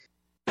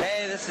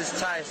Hey, this is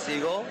Ty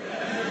Siegel.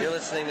 You're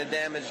listening to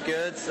Damaged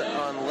Goods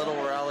on Little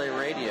Raleigh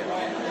Radio.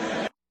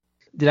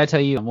 Did I tell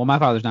you? Well, my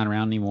father's not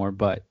around anymore,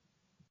 but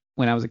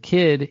when I was a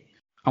kid,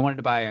 I wanted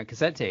to buy a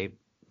cassette tape.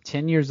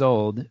 10 years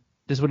old.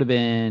 This would have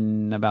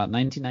been about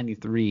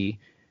 1993.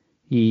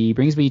 He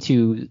brings me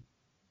to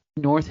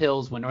North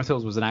Hills when North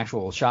Hills was an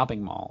actual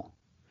shopping mall.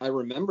 I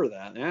remember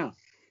that, yeah.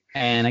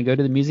 And I go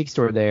to the music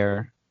store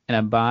there, and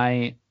I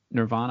buy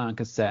Nirvana on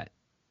cassette.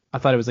 I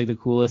thought it was like the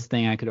coolest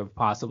thing I could have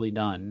possibly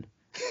done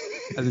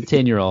as a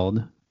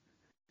 10-year-old.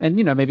 And,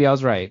 maybe I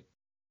was right.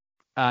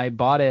 I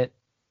bought it,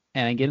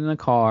 and I get in the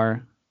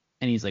car,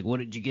 and he's like, "What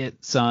did you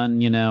get,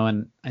 son?"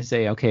 And I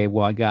say, "Okay,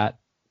 well, I got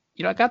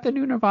the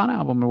new Nirvana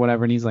album or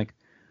whatever." And he's like,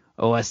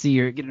 "Oh, I see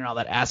you're getting all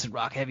that acid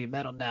rock heavy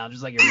metal now,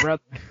 just like your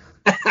brother."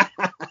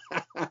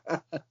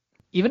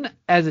 Even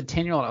as a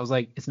 10-year-old, I was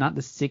like, it's not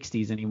the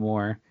 60s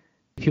anymore.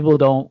 People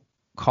don't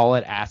call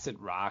it acid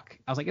rock.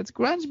 I was like, it's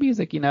grunge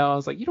music, I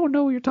was like, you don't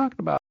know what you're talking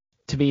about.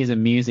 To me, is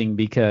amusing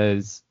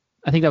because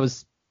I think that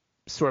was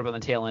sort of on the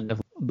tail end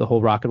of the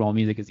whole rock and roll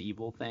music is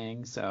evil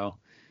thing. So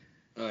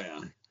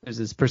there's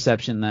this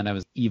perception that I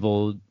was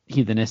evil,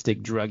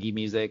 heathenistic, druggy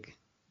music.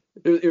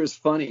 It was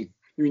funny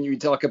when you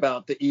talk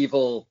about the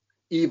evil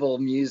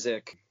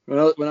music. When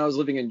I was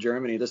living in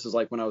Germany, this was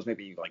like when I was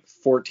maybe like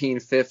 14,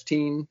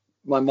 15.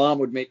 My mom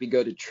would make me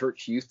go to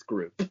church youth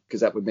group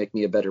because that would make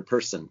me a better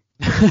person.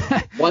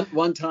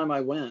 One time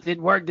I went.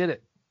 Didn't work, did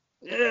it?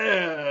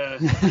 Yeah,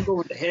 I'm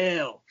going to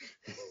hell.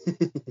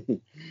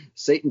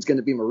 Satan's going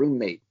to be my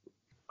roommate.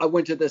 I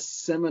went to this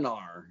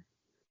seminar,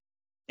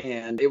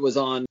 and it was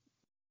on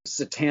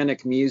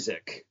satanic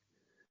music,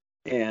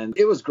 and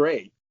it was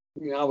great.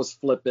 I was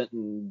flippant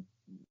and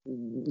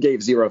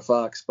gave zero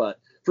fucks. But,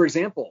 for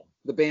example,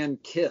 the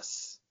band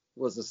Kiss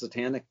was a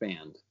satanic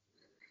band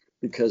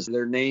because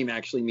their name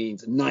actually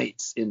means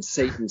knights in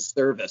Satan's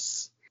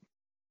service.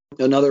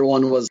 Another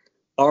one was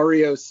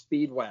REO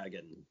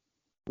Speedwagon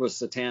was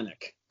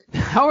satanic.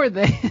 How are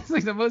they? It's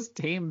like the most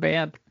tame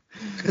band.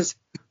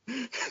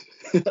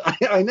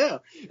 I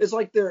know. It's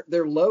like their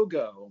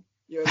logo.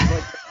 It's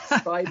like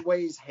a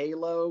sideways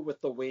halo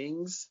with the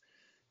wings.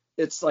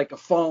 It's like a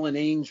fallen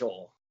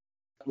angel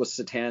was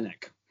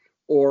satanic.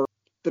 Or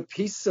the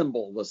peace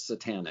symbol was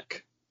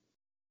satanic.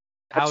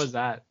 How is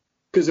that?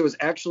 Because it was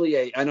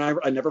actually and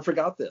I never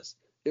forgot this.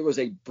 It was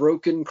a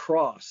broken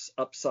cross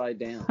upside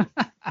down.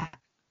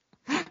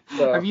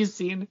 So, have you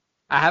seen?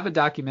 I have a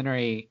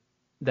documentary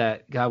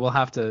that we'll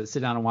have to sit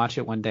down and watch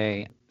it one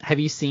day. Have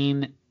you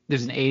seen?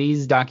 There's an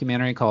 80s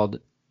documentary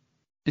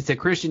it's a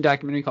Christian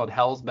documentary called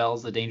Hell's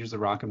Bells: The Dangers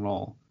of Rock and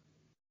Roll.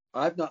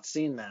 I've not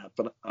seen that,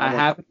 but I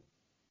have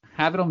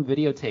it on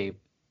videotape.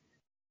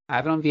 I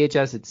have it on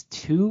VHS. It's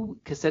 2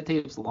 cassette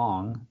tapes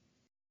long.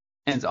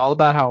 And it's all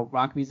about how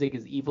rock music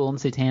is evil and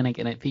satanic,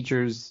 and it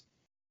features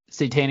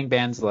satanic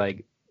bands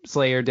like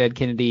Slayer, Dead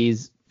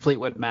Kennedys,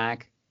 Fleetwood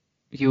Mac,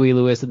 Huey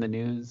Lewis and the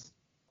News.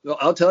 Well,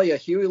 I'll tell you,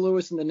 Huey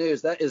Lewis and the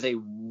News, that is a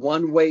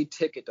one-way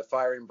ticket to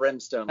fire and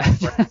brimstone.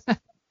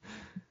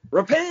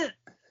 Repent!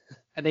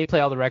 And they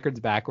play all the records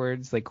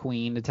backwards, like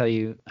Queen, to tell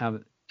you how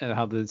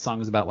the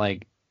song is about,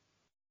 like,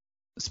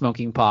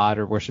 smoking pot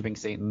or worshiping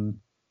Satan.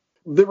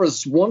 There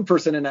was one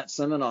person in that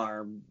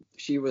seminar,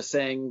 she was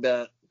saying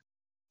that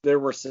there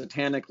were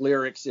satanic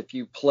lyrics if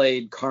you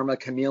played Karma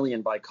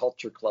Chameleon by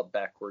Culture Club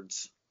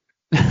backwards.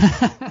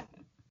 Have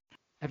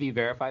you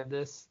verified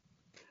this?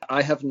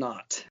 I have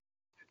not.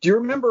 Do you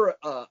remember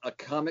a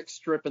comic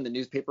strip in the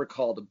newspaper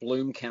called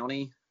Bloom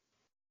County?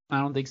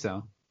 I don't think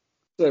so.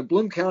 So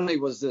Bloom County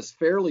was this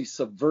fairly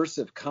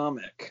subversive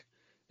comic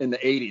in the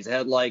 80s. It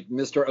had like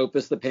Mr.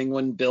 Opus the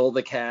Penguin, Bill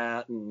the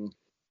Cat, and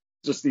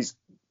just these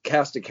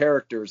cast of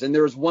characters. And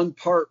there was one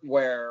part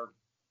where,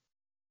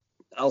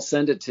 I'll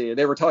send it to you,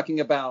 they were talking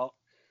about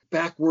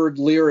backward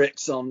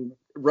lyrics on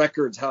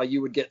records, how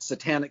you would get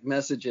satanic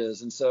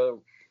messages. And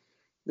so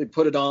they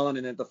put it on,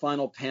 and at the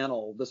final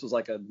panel, this was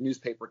like a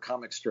newspaper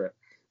comic strip,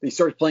 he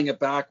starts playing it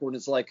backward, and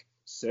it's like,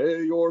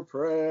 say your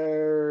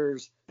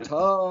prayers,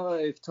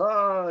 tithe.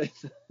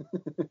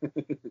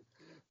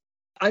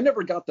 I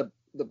never got the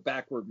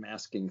backward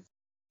masking.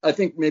 I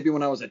think maybe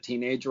when I was a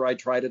teenager, I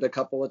tried it a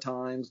couple of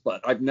times,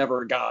 but I've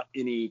never got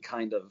any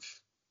kind of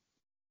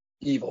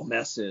evil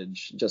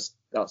message just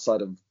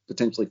outside of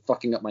potentially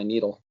fucking up my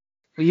needle.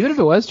 Well, even if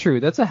it was true,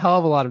 that's a hell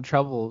of a lot of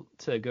trouble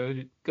to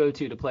go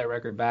to play a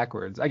record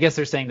backwards. I guess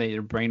they're saying that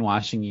you're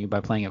brainwashing you by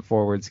playing it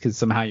forwards because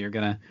somehow you're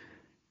going to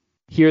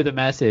hear the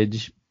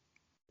message.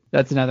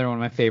 That's another one of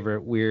my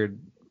favorite weird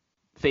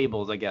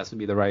fables, I guess would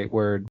be the right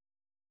word.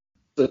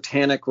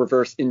 Satanic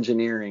reverse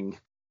engineering.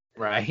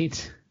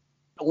 Right.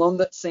 Along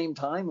that same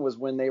time was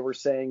when they were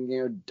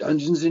saying,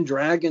 Dungeons and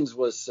Dragons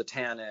was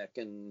satanic,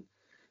 and,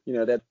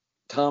 that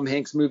Tom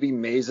Hanks movie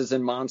Mazes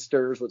and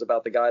Monsters was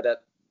about the guy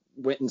that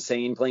went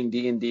insane playing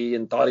D&D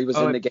and thought he was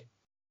in the game.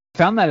 I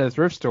found that at a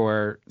thrift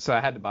store, so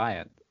I had to buy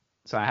it.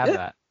 So I have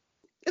that.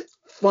 It's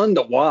fun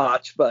to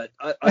watch, but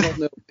I don't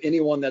know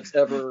anyone that's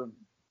ever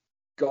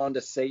gone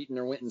to Satan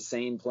or went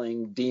insane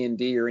playing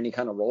D&D or any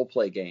kind of role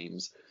play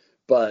games.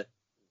 But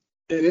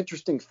An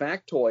interesting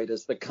factoid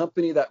is the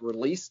company that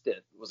released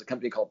it was a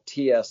company called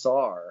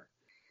TSR.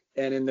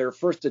 And in their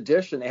first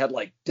edition, they had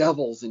like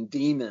devils and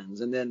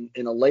demons. And then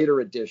in a later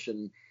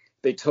edition,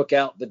 they took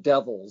out the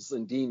devils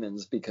and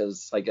demons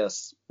because I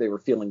guess they were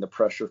feeling the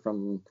pressure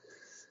from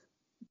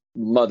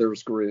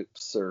mothers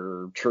groups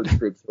or church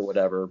groups or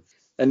whatever.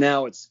 And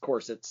now it's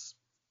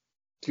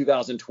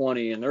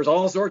 2020 and there's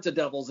all sorts of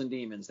devils and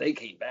demons. They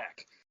came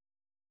back.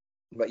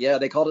 But yeah,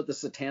 they called it the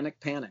Satanic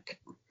Panic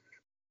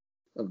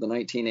of the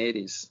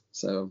 1980s.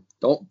 So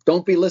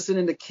don't be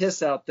listening to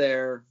Kiss out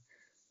there.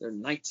 They're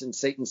knights in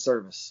Satan's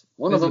service.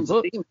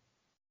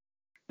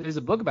 There's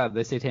a book about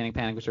the Satanic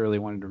Panic which I really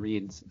wanted to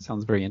read. It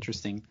sounds very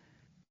interesting.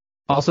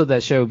 Also,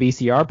 that show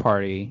VCR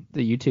Party,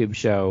 the YouTube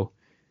show,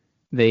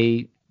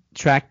 they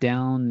tracked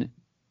down.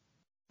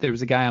 There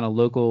was a guy on a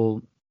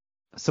local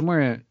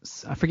somewhere,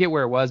 I forget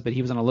where it was, but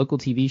he was on a local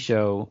TV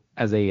show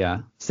as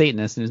a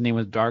Satanist, and his name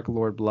was Dark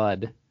Lord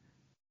Blood.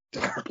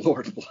 Dark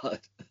Lord Blood.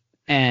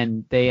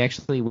 And they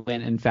actually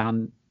went and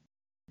found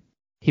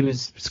he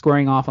was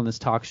squaring off on this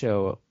talk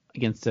show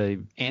against a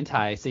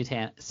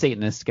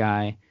anti-Satanist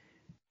guy,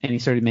 and he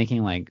started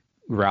making like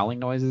growling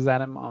noises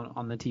at him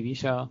on the TV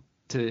show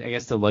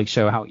to like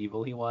show how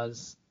evil he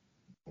was.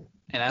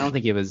 And I don't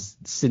think it was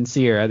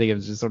sincere. I think it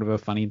was just sort of a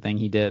funny thing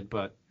he did,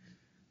 but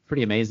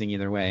pretty amazing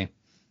either way.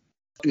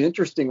 An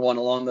interesting one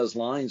along those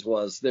lines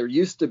was there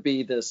used to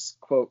be this,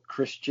 quote,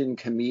 Christian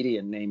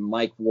comedian named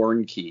Mike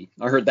Warnke.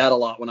 I heard that a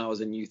lot when I was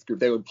in youth group.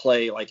 They would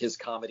play like his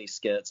comedy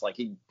skits. Like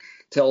he'd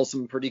tell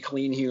some pretty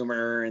clean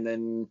humor and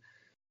then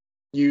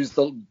use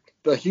the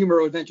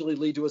humor would eventually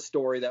lead to a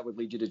story that would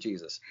lead you to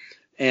Jesus.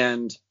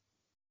 And,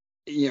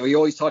 he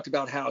always talked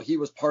about how he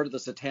was part of the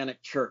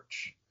Satanic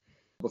Church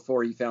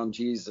before he found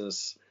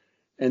Jesus.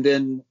 And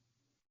then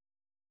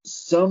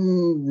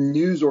some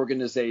news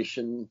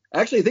organization,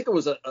 actually I think it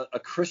was a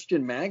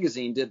Christian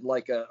magazine, did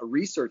like a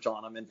research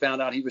on him and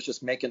found out he was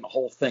just making the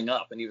whole thing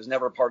up and he was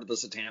never part of the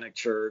Satanic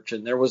Church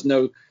and there was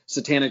no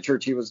Satanic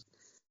Church. He was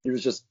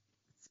just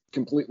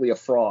completely a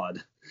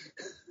fraud.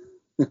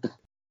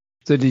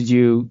 So did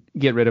you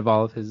get rid of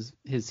all of his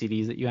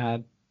CDs that you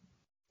had?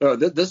 Oh,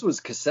 this was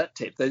cassette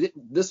tape.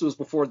 This was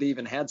before they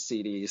even had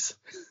CDs.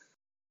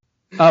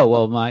 Oh,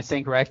 well, my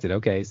stand corrected.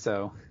 Okay,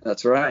 so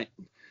that's right.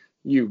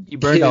 You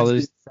burned all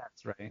those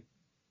sets, right?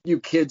 You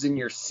kids and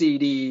your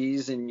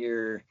CDs and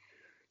your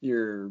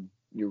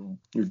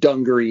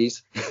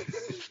dungarees,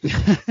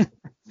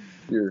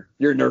 your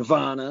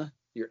Nirvana,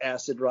 your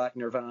acid rock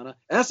Nirvana.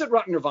 Acid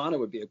rock Nirvana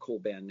would be a cool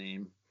band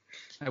name.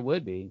 It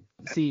would be.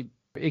 See,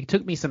 it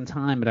took me some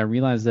time, but I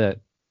realized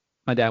that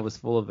my dad was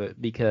full of it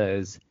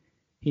because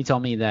he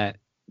told me that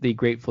the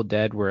Grateful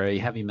Dead were a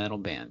heavy metal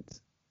band.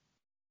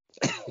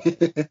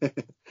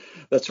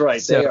 That's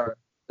right. So,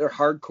 they're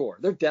hardcore.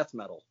 They're death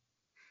metal.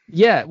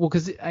 Yeah, well,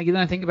 because I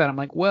think about it, I'm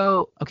like,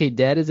 well, okay,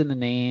 Dead is in the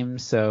name,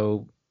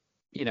 so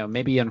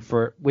maybe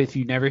if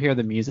you never hear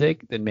the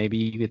music, then maybe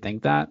you could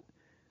think that.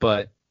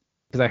 But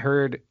because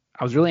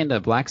I was really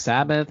into Black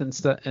Sabbath and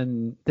stuff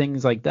and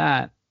things like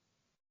that,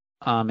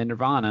 and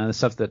Nirvana, the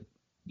stuff that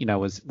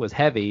was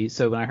heavy.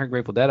 So when I heard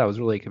Grateful Dead, I was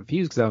really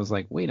confused because I was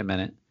like, wait a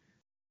minute,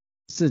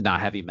 this is not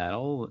heavy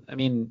metal. I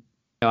mean,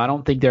 I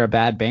don't think they're a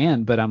bad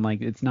band, but I'm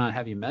like, it's not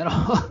heavy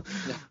metal.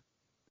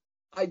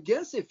 I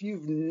guess if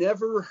you've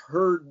never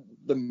heard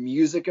the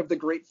music of the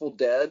Grateful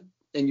Dead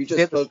and you just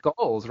they have the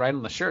skulls right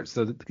on the shirt,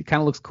 so it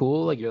kind of looks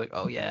cool. Like you're like,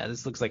 oh yeah,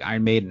 this looks like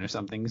Iron Maiden or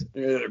something.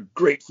 They're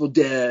Grateful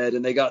Dead,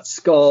 and they got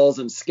skulls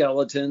and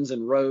skeletons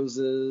and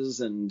roses,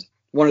 and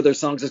one of their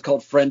songs is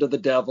called "Friend of the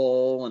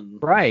Devil." And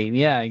right,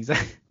 yeah,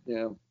 exactly.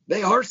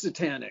 They are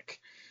satanic.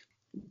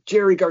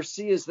 Jerry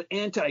Garcia is the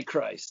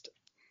Antichrist.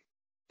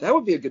 That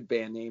would be a good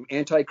band name.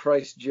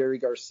 Antichrist Jerry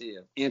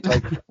Garcia.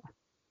 Antichrist.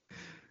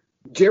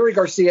 Jerry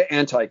Garcia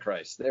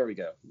Antichrist. There we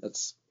go.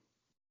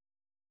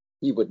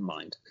 You wouldn't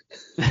mind.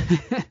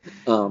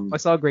 I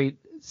saw a great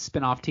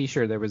spin-off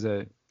T-shirt. It was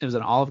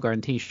an Olive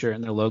Garden T-shirt,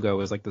 and their logo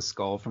was like the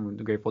skull from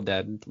the Grateful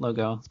Dead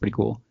logo. It's pretty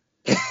cool.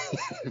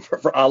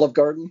 for Olive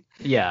Garden?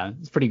 Yeah,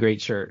 it's a pretty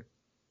great shirt.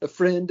 A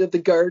friend of the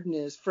garden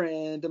is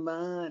friend of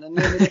mine.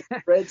 Unlimited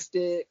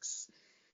breadsticks.